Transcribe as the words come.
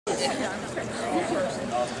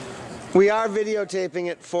We are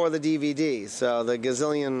videotaping it for the DVD, so the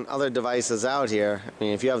gazillion other devices out here, I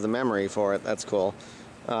mean, if you have the memory for it, that's cool.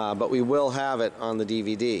 But we will have it on the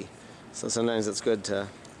DVD. So sometimes it's good to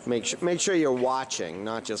make sure you're watching,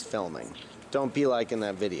 not just filming. Don't be like in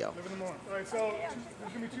that video. Live in the moment. All right, so there's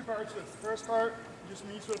going to be two parts to this. The first part, just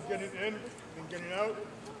me sort of getting in and getting out.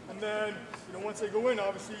 And then, once they go in,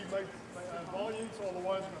 obviously, my volume, so all the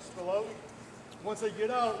water's going to spill out. Once they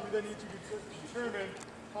get out, we then need to determine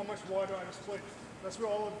how much water I displace. That's where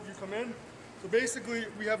all of you come in. So basically,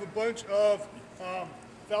 we have a bunch of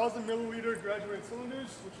 1,000 milliliter graduated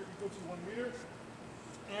cylinders, which are equal to 1 liter.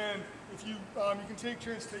 And if you can take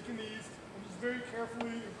turns taking these, and just very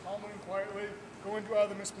carefully and calmly and quietly go into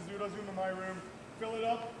either Miss Pizzuto's room or my room, fill it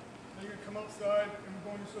up, then you're going to come outside, and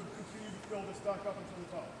we're going to sort of continue to fill this back up until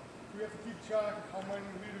the top. We have to keep track of how many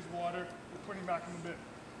liters of water we're putting back in the bin.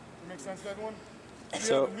 Does that make sense to everyone?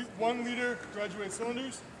 So we have 1 liter graduated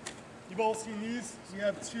cylinders. You've all seen these. We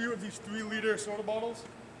have 2 of these 3 liter soda bottles.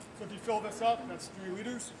 So if you fill this up, that's 3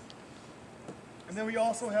 liters. And then we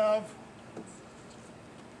also have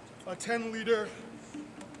a 10 liter.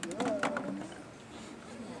 Don't want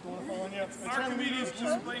to fall on yet. A 10 liter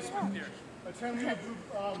displacement here. A 10 liter blue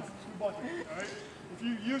bucket. All right. If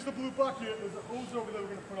you use the blue bucket, there's a hose over there we're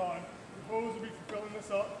going to put on. The hose will be for filling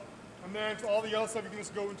this up. And then for all the other stuff, you can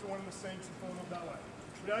just go into one of the sinks and fill it up that way.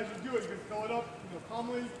 But as you do it, you can fill it up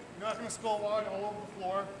calmly. You're not going to spill water all over the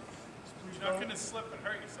floor. You're not going to slip and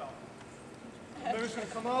hurt yourself. And then it's going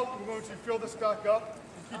to come out. We're going to fill this back up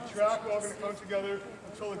and keep track. We're all going to come together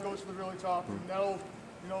until it goes to the really top. And that'll,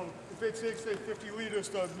 if it takes, say, 50 liters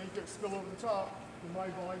to make it spill over the top, then my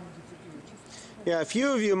volume is 50 liters. Yeah, a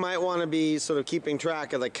few of you might want to be sort of keeping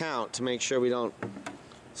track of the count to make sure we don't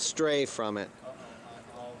stray from it.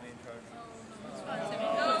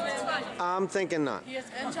 I'm thinking not. Yes,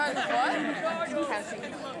 in charge of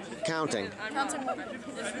what? Counting. Counting.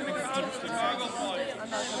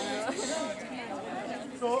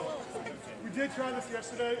 So, we did try this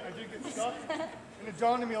yesterday. I did get stuck. And it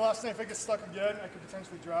dawned on me last night, if I get stuck again, I could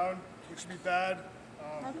potentially drown, which would be bad.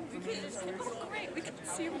 Great, we can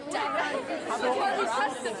see you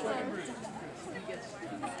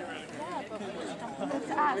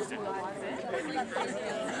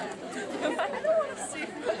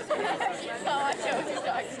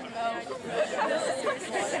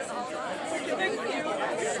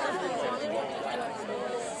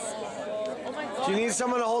Do you need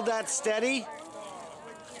someone to hold that steady?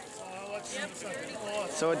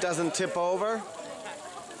 So it doesn't tip over?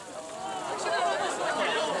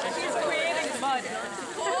 She's creating mud.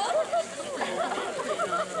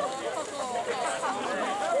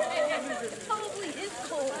 Probably is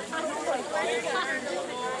cold.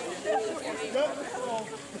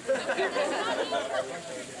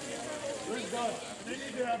 Where's God? They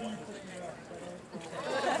need to have you put me out.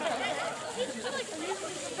 She's like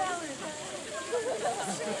really spelling.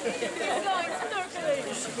 He's going snorkeling.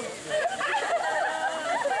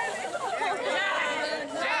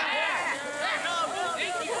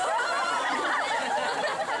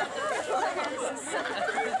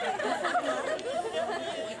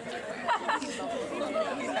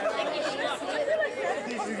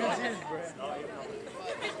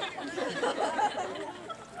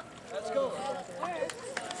 Let's go.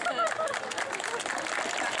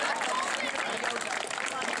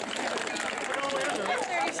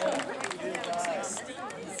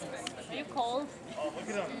 Are you cold? Oh, look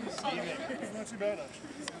at him. He's steaming. It's not too bad, actually.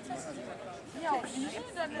 Yeah, you should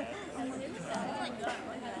have done it.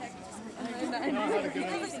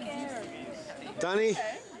 Dunny,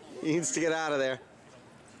 he needs to get out of there.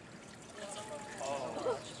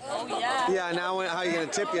 Oh, yeah. Yeah, now how are you going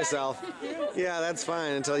to tip yourself? Yeah, that's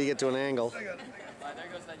fine until you get to an angle. There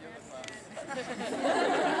goes that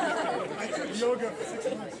yoga class. Yoga for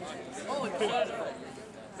 6 months.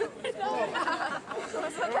 Oh,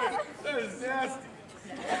 that is nasty.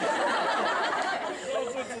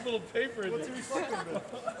 Oh, it's a little paper in there.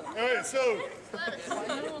 Alright, so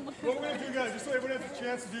what we're going to do, guys, just so everyone has a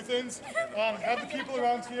chance to do things, have the people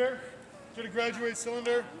around here get a graduated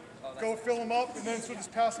cylinder, go fill them up, and then so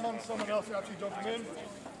just pass them on to someone else after you dump them in.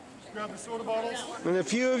 Grab the soda bottles. And a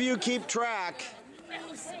few of you keep track.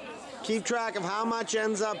 Keep track of how much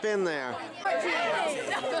ends up in there.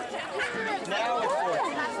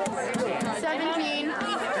 17.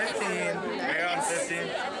 15. You're on 15.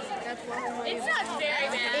 It's not very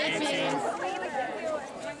bad. 18.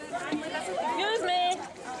 Excuse me.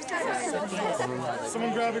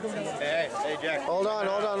 Someone grab it. Hey, Jack. Hold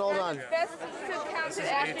on. Best to count it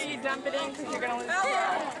after you dump it in because you're going to lose.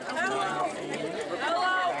 Hello.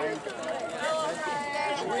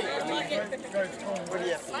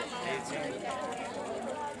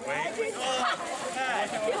 Wait. He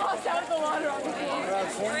lost out of the water on the floor.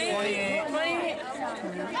 28.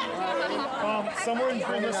 Somewhere in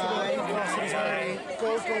between this little velocities.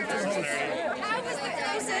 Go. This is 30. I was the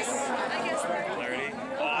closest. I guess 30.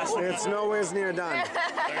 Oh, It's nowhere near done.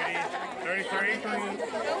 30. 33. no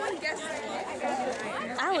one guessed.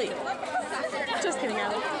 Allie. Just kidding,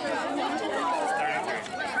 Allie. 33.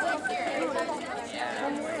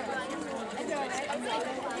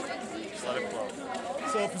 Just let it flow.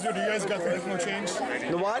 So, Pizzuto, you guys got the ECMO change?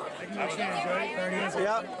 The what? ECMO change, right? 30 is it?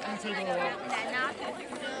 Yep. It'll take a little while.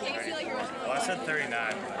 Oh, I said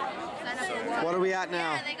 39. What are we at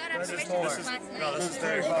now? Yeah, they got up switched This is, no, this is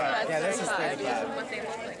 35. Yeah, this is 35.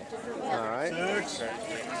 All right. Mr.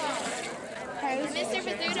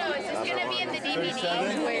 Pizzuto, is this going to be in the DVD?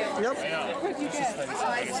 Yep.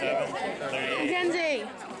 37. 38. Mackenzie.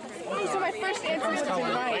 So my first answer was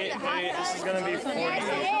right. Wait, this is going to be 40.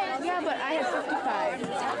 Yeah, but I have 55.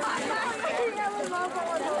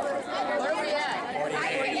 Where are we at?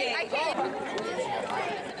 I can't.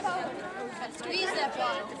 Squeeze that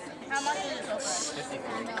ball. How much is it? 50.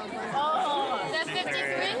 Oh, that's 53?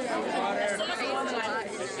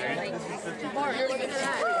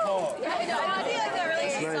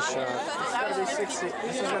 Nice shot. This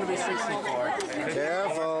is going to be 64.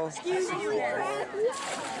 Careful.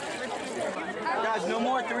 Guys, no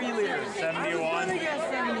more 3 liters. 71. 32.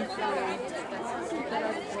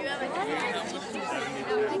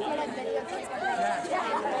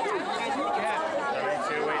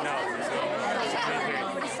 Wait, no.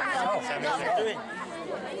 73.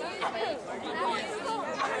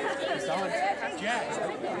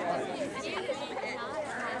 73.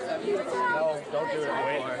 No, don't do it.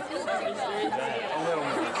 Wait. A little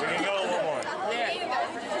more. We can go a little more.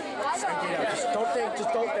 Just don't think.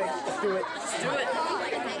 Just do it. Just do it.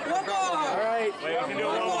 One more. All right. Wait, we can do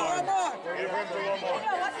one more. Give room for one more.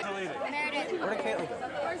 Where did Caitlin go?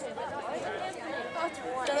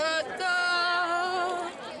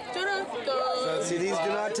 So, see, these do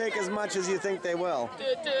not take as much as you think they will.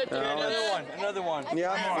 Another one.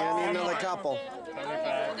 Yeah, you need another couple.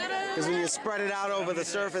 Because when you spread it out over the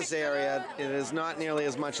surface area, it is not nearly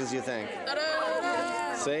as much as you think.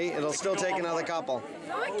 See, it'll still take another couple.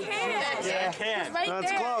 No, it can't. Yeah, I can. Right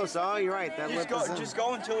That's there. close. Oh, you're right. That lip is in. Just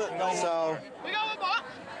go until it. No. So, We got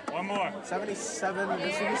one more. One more. 77. This will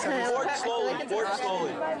be 77. Pour it slowly. Pour it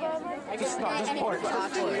slowly. Just pour it.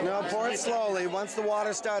 Just pour it. no, pour it slowly. Once the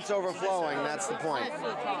water starts overflowing, that's the point.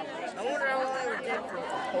 Well,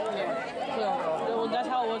 that's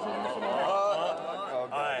how it was in the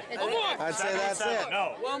Alright. I'd say that's it.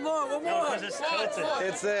 No. One more. No, because it's tilted.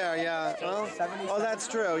 It's there, yeah. Well, oh, that's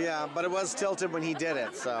true, yeah. But it was tilted when he did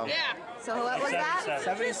it, so. So what was that?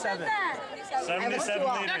 77. 77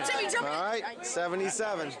 liters. All right,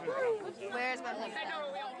 77. Where's my